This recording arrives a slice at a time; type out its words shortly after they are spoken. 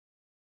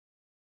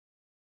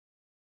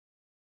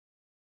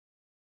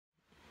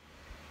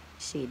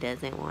She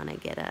doesn't want to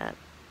get up.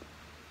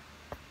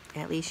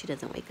 At least she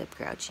doesn't wake up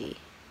grouchy.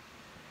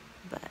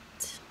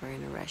 But we're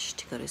in a rush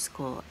to go to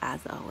school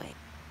as always.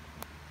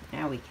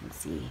 Now we can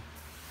see.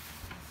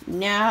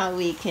 Now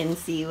we can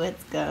see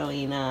what's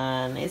going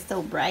on. It's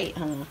so bright,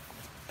 huh?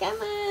 Come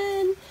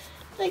on.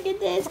 Look at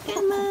this.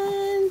 Come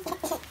on.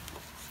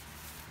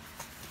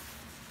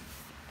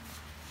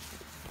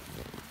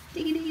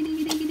 Diggy, diggy,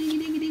 diggy, diggy, diggy,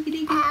 diggy, diggy,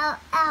 diggy. Ow,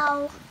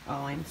 ow.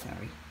 Oh, I'm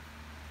sorry.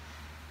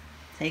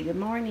 Say good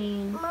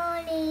morning.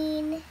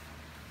 Morning.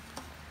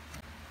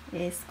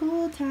 It's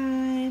school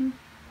time.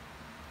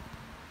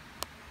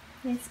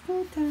 It's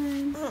school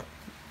time.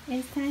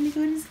 It's time to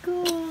go to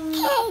school.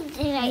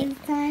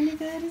 It's time to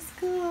go to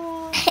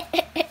school.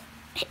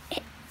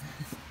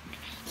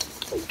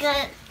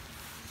 Good.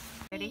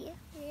 Ready?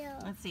 Yeah.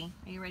 Let's see.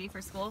 Are you ready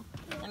for school?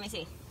 Let me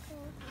see.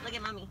 Look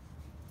at mommy.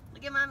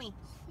 Look at mommy.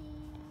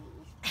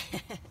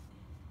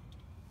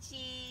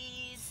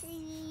 Cheese.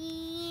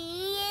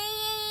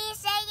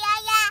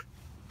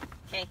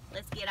 Okay,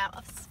 let's get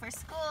out for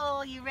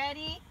school. You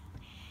ready?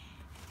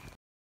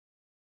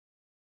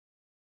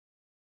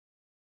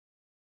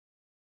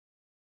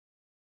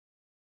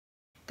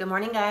 Good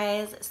morning,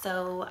 guys.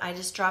 So I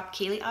just dropped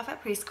Keely off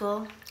at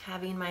preschool,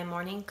 having my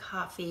morning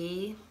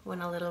coffee.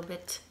 Went a little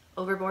bit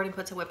overboard and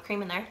put some whipped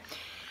cream in there.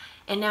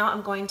 And now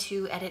I'm going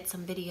to edit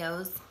some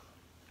videos.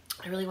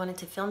 I really wanted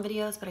to film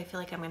videos, but I feel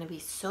like I'm going to be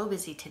so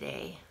busy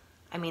today.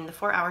 I mean, the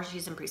 4 hours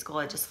she's in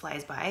preschool, it just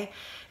flies by.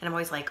 And I'm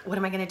always like, what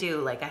am I going to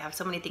do? Like, I have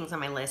so many things on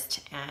my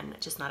list and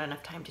just not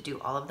enough time to do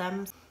all of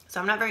them.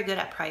 So I'm not very good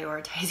at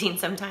prioritizing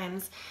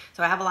sometimes.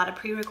 So I have a lot of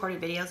pre-recorded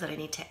videos that I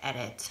need to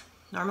edit.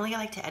 Normally I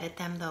like to edit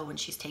them though when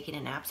she's taking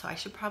a nap, so I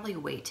should probably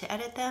wait to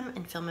edit them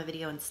and film a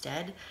video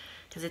instead,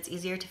 because it's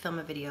easier to film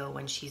a video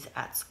when she's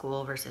at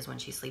school versus when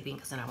she's sleeping,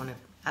 because then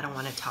I don't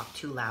want to talk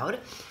too loud.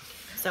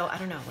 So I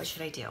don't know, what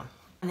should I do?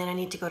 And then I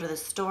need to go to the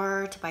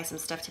store to buy some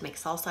stuff to make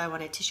salsa. I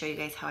wanted to show you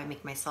guys how I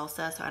make my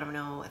salsa, so I don't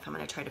know if I'm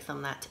going to try to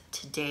film that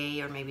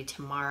today or maybe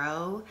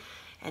tomorrow.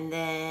 And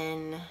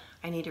then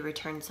I need to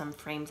return some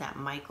frames at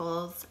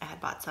Michael's. I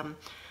had bought some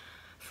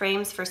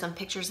frames for some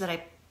pictures that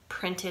I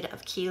printed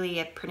of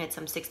Keely. I printed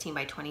some 16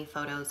 by 20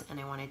 photos and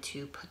I wanted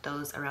to put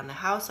those around the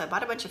house. So I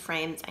bought a bunch of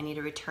frames. I need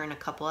to return a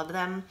couple of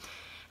them.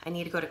 I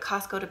need to go to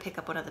Costco to pick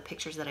up one of the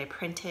pictures that I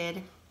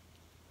printed.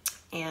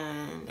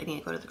 And I need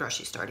to go to the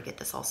grocery store to get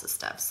the salsa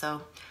stuff.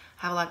 So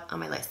I have a lot on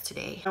my list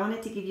today. I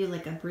wanted to give you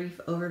like a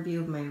brief overview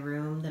of my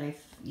room that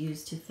I've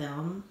used to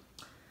film.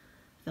 I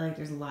feel like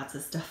there's lots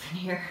of stuff in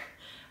here.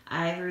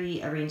 I've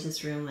rearranged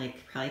this room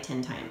like probably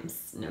 10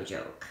 times, no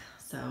joke.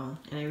 So,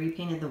 and I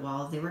repainted the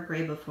walls. They were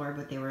gray before,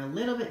 but they were a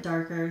little bit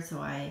darker, so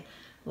I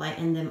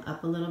lightened them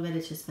up a little bit.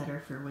 It's just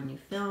better for when you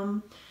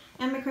film.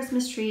 And my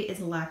Christmas tree is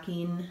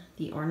lacking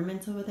the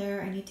ornaments over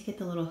there. I need to get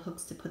the little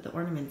hooks to put the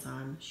ornaments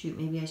on. Shoot,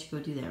 maybe I should go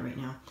do that right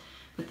now.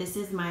 But this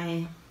is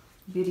my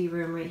beauty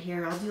room right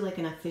here. I'll do like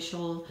an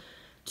official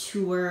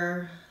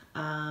tour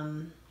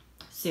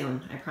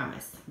soon, I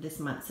promise, this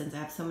month, since I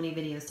have so many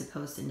videos to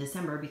post in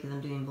December because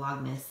I'm doing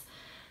Vlogmas.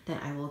 Then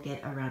I will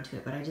get around to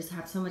it. But I just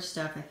have so much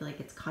stuff. I feel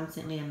like it's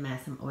constantly a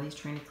mess. I'm always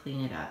trying to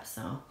clean it up.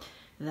 So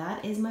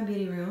that is my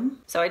beauty room.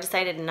 So I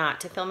decided not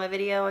to film a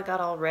video. I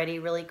got all ready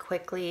really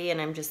quickly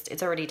and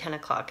it's already 10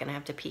 o'clock and I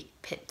have to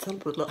pick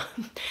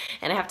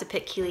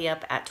Keely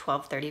up at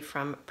 12:30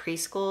 from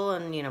preschool,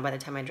 and you know, by the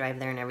time I drive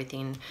there and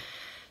everything.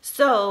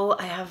 So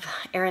I have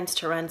errands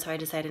to run, so I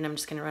decided I'm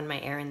just gonna run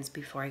my errands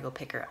before I go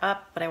pick her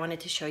up. But I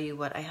wanted to show you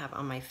what I have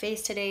on my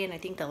face today, and I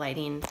think the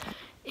lighting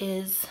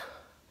is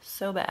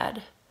so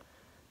bad.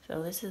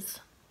 So this is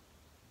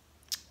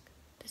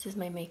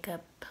my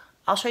makeup.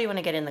 I'll show you when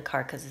I get in the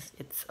car because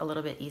it's a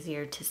little bit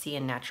easier to see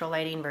in natural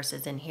lighting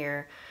versus in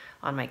here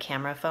on my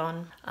camera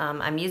phone.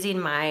 I'm using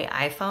my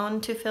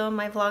iPhone to film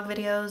my vlog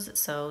videos,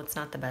 so it's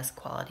not the best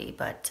quality,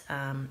 but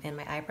and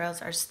my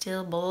eyebrows are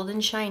still bold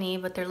and shiny,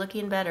 but they're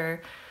looking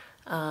better.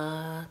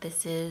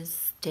 This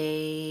is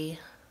day,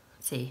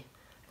 let's see,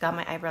 I got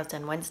my eyebrows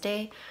done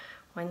Wednesday,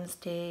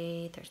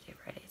 Thursday,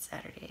 Friday,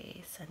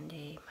 Saturday,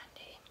 Sunday,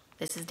 Monday.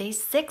 This is day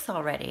 6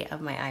 already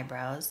of my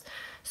eyebrows,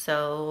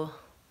 so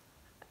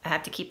I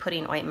have to keep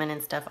putting ointment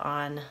and stuff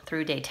on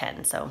through day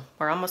 10, so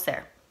we're almost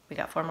there. We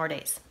got 4 more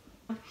days.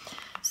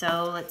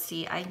 So let's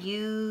see, did I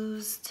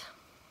use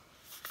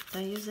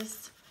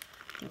this?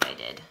 I think I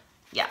did.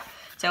 Yeah,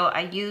 so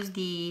I used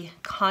the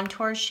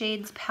Contour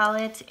Shades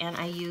palette, and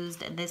I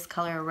used this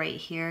color right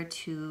here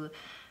to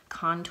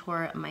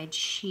contour my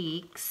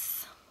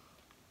cheeks.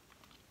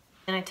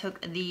 And I took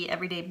the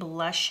Everyday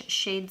Blush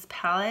Shades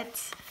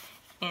palette,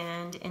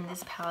 and in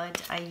this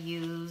palette I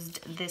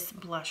used this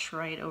blush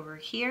right over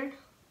here.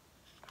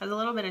 Has a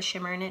little bit of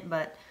shimmer in it,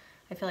 but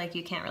I feel like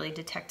you can't really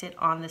detect it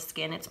on the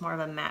skin. It's more of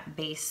a matte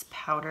base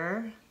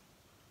powder.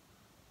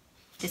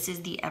 This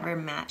is the Ever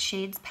Matte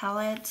Shades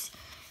palette,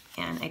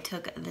 and I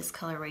took this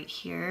color right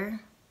here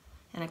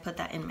and I put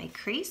that in my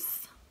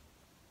crease.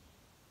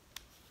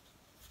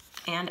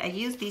 And I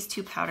use these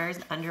two powders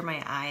under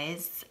my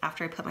eyes.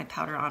 After I put my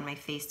powder on my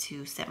face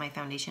to set my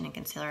foundation and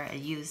concealer, I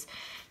use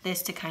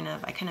this to kind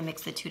of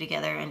mix the two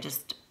together and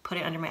just put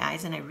it under my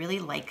eyes. And I really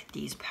like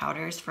these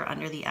powders for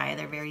under the eye.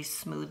 They're very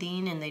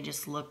smoothing and they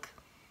just look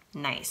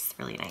nice,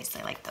 really nice.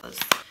 I like those.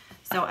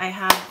 So I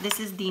have, this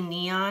is the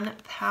Neon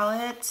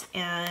palette,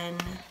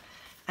 and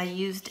I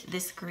used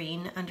this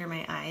green under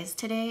my eyes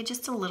today,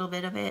 just a little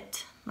bit of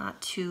it,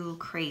 not too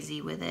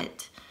crazy with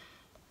it.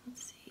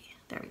 Let's see,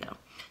 there we go.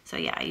 So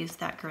yeah, I used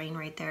that green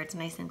right there. It's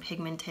nice and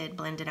pigmented,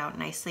 blended out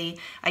nicely.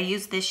 I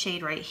used this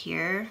shade right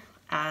here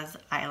as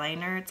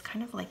eyeliner. It's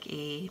kind of like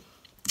a,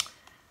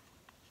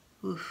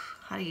 oof,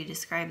 how do you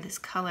describe this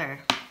color?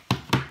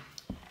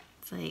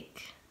 It's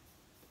like,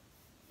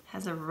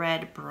 has a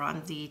red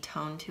bronzy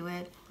tone to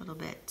it, a little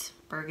bit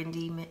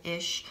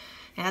burgundy-ish.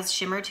 It has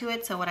shimmer to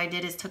it, so what I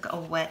did is took a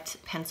wet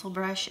pencil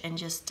brush and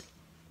just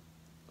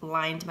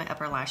lined my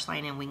upper lash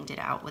line and winged it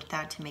out with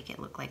that to make it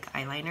look like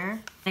eyeliner.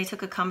 I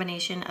took a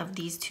combination of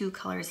these two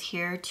colors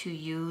here to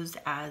use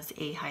as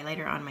a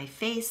highlighter on my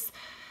face.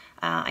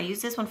 I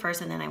used this one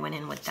first and then I went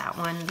in with that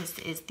one. This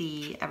is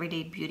the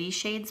Everyday Beauty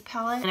Shades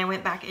palette. And I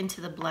went back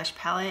into the blush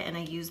palette and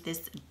I used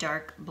this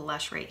dark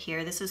blush right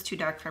here. This is too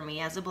dark for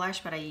me as a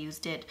blush, but I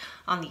used it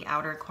on the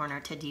outer corner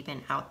to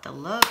deepen out the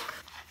look.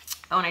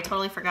 Oh, and I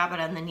totally forgot, but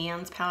on the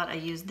Neons palette, I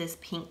used this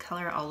pink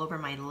color all over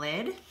my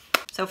lid.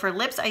 So for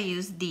lips, I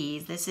used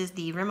these. This is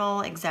the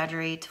Rimmel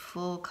Exaggerate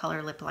Full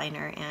Color Lip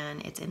Liner,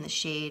 and it's in the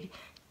shade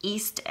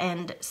East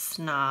End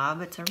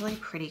Snob. It's a really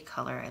pretty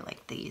color. I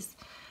like these.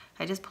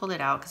 I just pulled it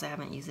out because I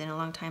haven't used it in a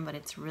long time, but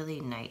it's really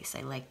nice.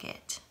 I like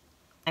it.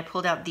 I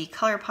pulled out the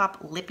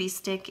ColourPop Lippy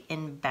Stick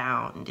in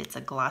Bound. It's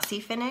a glossy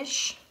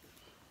finish.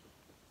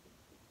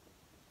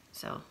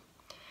 So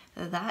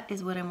that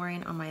is what I'm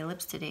wearing on my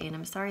lips today, and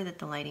I'm sorry that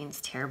the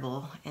lighting's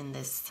terrible in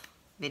this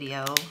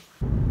video.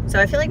 So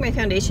I feel like my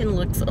foundation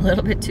looks a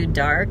little bit too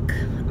dark.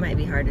 It might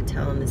be hard to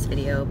tell in this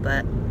video,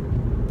 but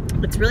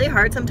it's really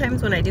hard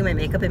sometimes when I do my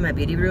makeup in my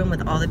beauty room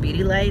with all the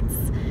beauty lights,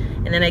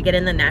 and then I get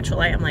in the natural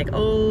light, I'm like,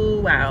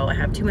 oh wow, I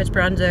have too much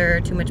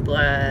bronzer, too much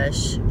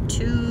blush,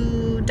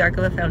 too dark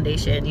of a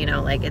foundation, you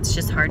know, like it's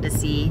just hard to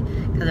see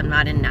because I'm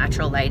not in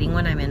natural lighting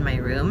when I'm in my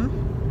room.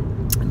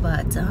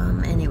 But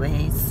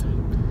anyways,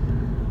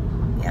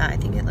 yeah, I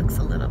think it looks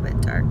a little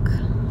bit dark.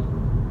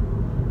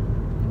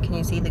 Can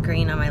you see the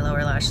green on my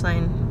lower lash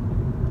line?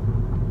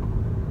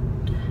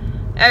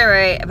 All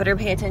right, I better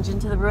pay attention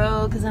to the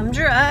road because I'm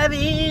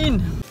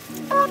driving.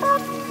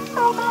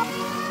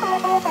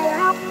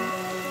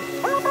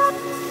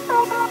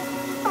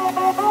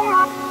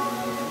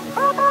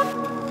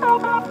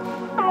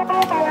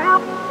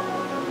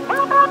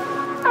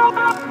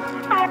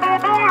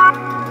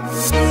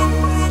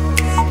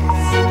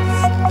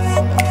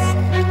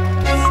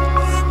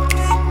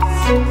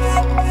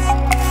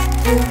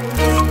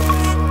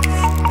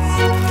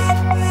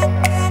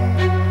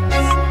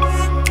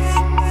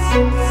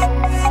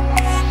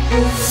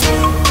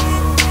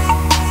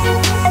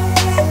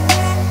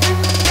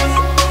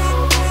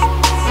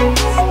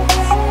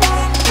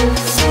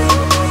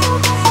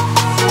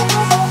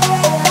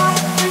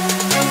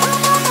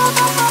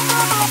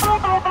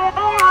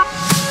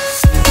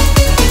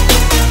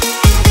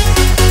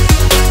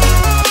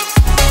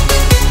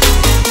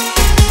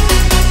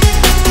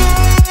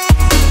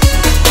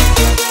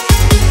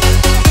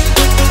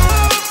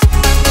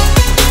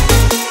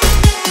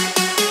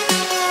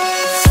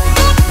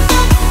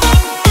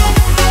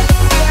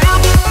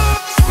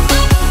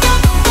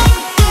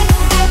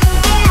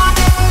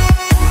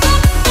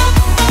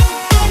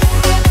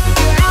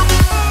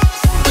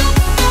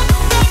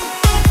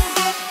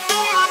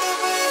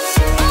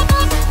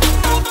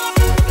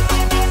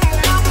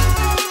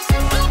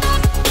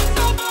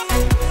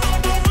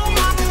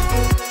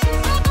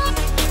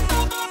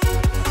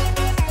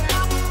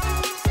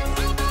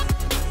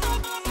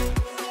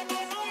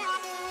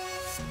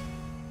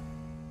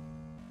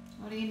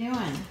 What are you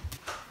doing?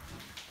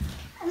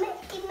 I made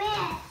a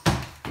mess.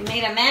 You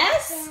made a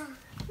mess? Yeah.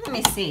 Let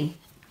me see.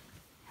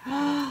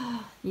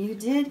 You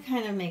did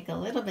kind of make a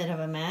little bit of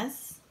a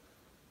mess.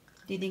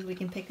 Do you think we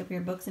can pick up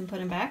your books and put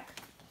them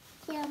back?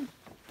 Yeah.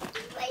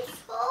 My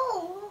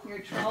troll. Your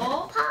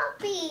troll?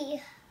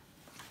 Poppy.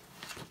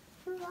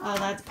 Oh,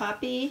 that's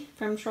Poppy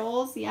from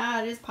Trolls?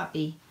 Yeah, it is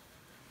Poppy.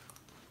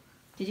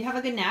 Did you have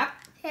a good nap?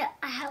 Yeah,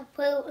 I have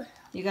poop.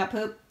 You got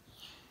poop?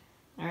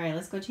 All right,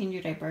 let's go change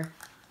your diaper.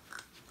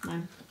 Come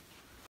on.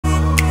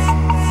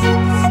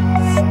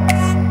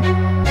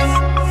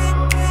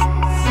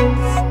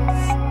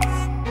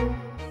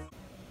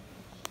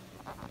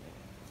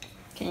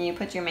 Can you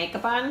put your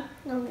makeup on?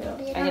 No, no.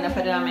 Are you gonna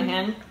put it on my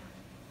hand?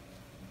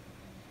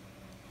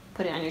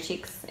 Put it on your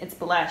cheeks. It's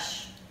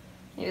blush.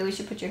 Maybe we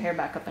should put your hair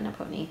back up in a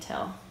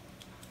ponytail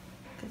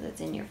because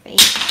it's in your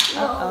face.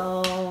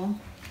 Uh-oh.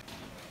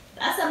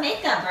 That's a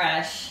makeup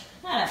brush,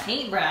 not a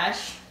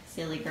paintbrush,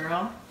 silly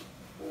girl.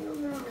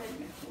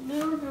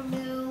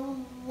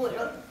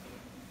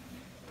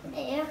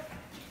 There.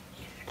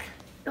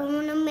 Don't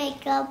want to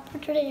make up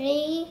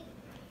today.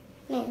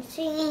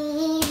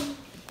 Nancy.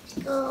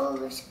 Go,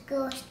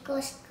 go,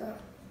 go, go.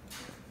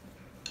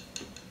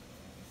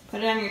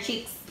 Put it on your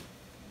cheeks.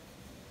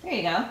 There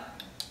you go.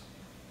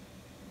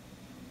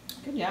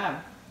 Good job.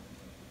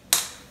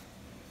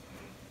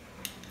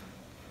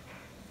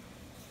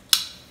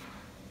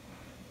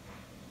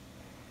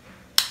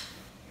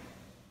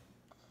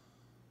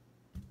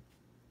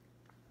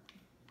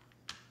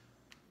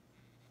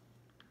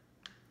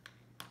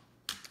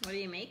 What are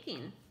you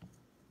making?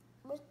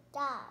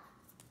 Stop.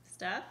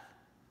 Stuff?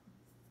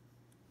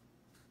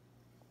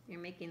 You're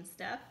making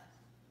stuff?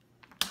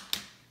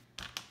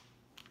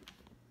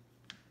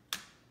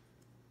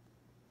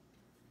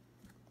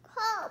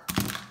 Hope.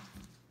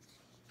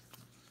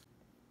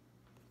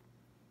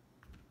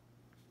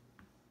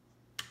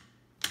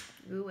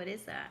 Ooh, what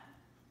is that?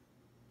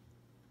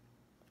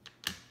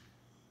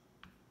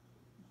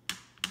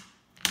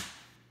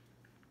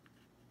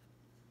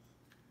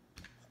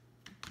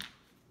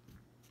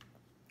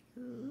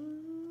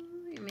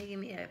 Ooh, you're making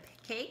me a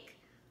cake?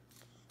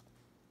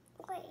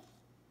 Wait.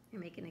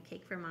 You're making a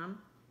cake for Mom?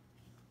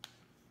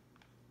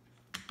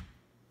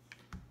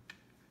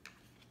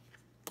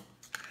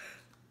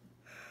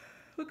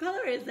 What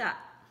color is that?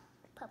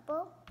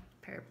 Purple.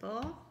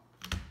 Purple.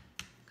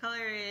 What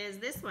color is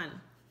this one?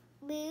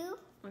 Blue.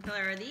 What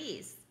color are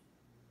these?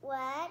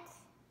 Red.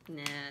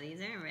 No, these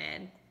aren't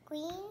red.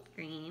 Green.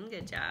 Green,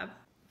 good job.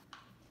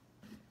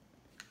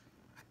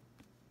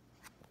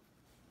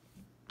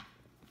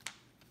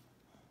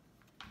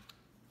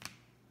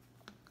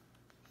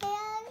 Here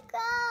we go.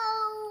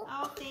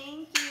 Oh,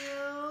 thank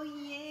you.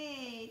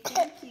 Yay.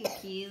 Thank you,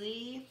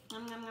 Keely.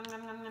 Nom, nom, nom,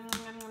 nom, nom, nom,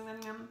 nom, nom, nom,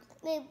 nom.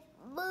 The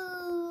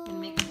blue.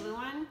 And make a blue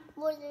one.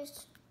 What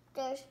is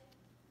this?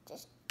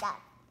 Just that.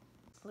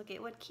 Look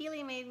at what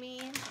Keely made me.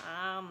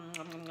 Nom,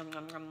 nom, nom,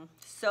 nom, nom.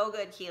 So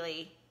good,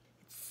 Keely.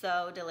 It's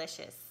so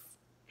delicious.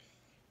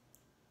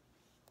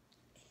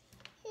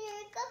 Here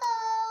we go.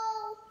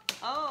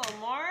 Oh,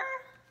 more?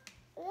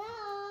 No.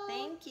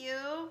 Thank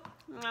you.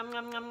 Nom,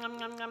 nom, nom, nom,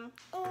 nom, nom.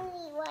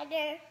 Only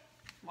water.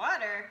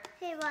 Water?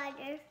 Here,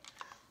 water.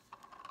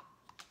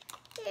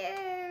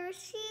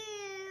 Here's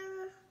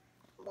here.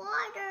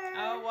 Water.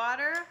 Oh,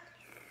 water?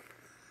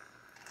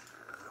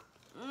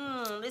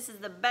 This is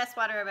the best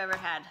water I've ever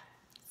had.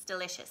 It's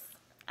delicious.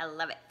 I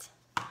love it.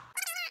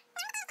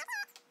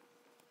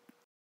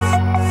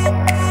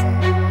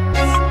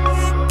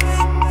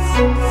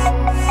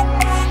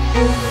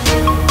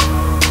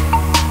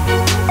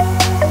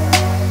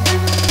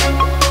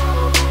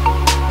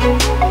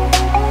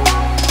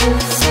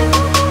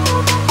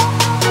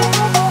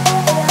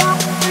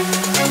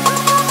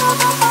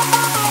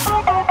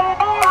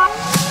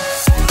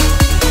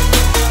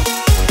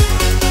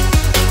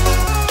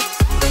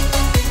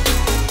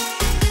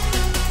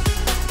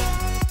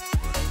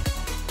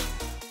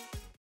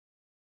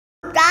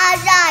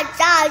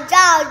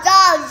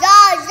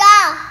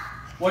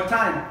 What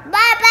time?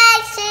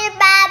 Bye-bye, see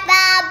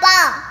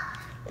bye-bye.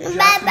 Did you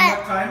ask them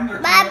what time they're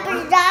coming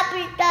over?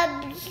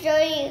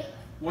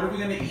 What are we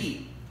gonna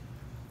eat?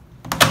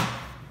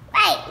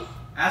 Right.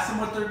 Ask them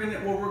what they're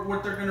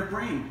gonna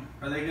bring.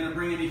 Are they gonna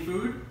bring any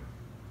food?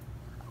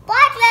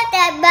 What's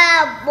the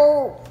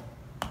bubble?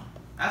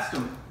 Ask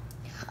them.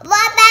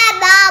 What the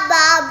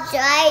bubble?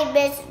 Sorry,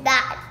 Miss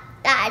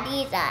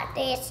Daddy's not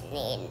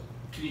listening.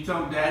 Can you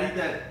tell them, Daddy,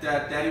 that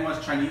Daddy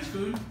wants Chinese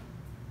food?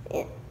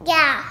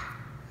 Yeah.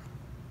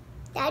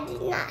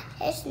 Daddy's not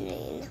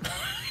listening.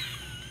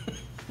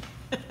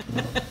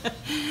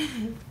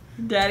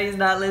 Daddy's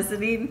not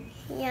listening?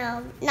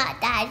 No,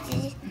 not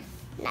Daddy's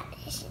not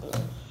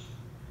listening.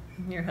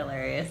 You're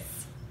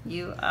hilarious.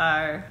 You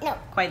are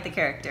quite the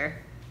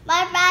character.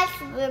 My bag's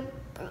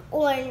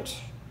orange.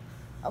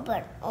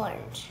 Open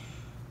orange.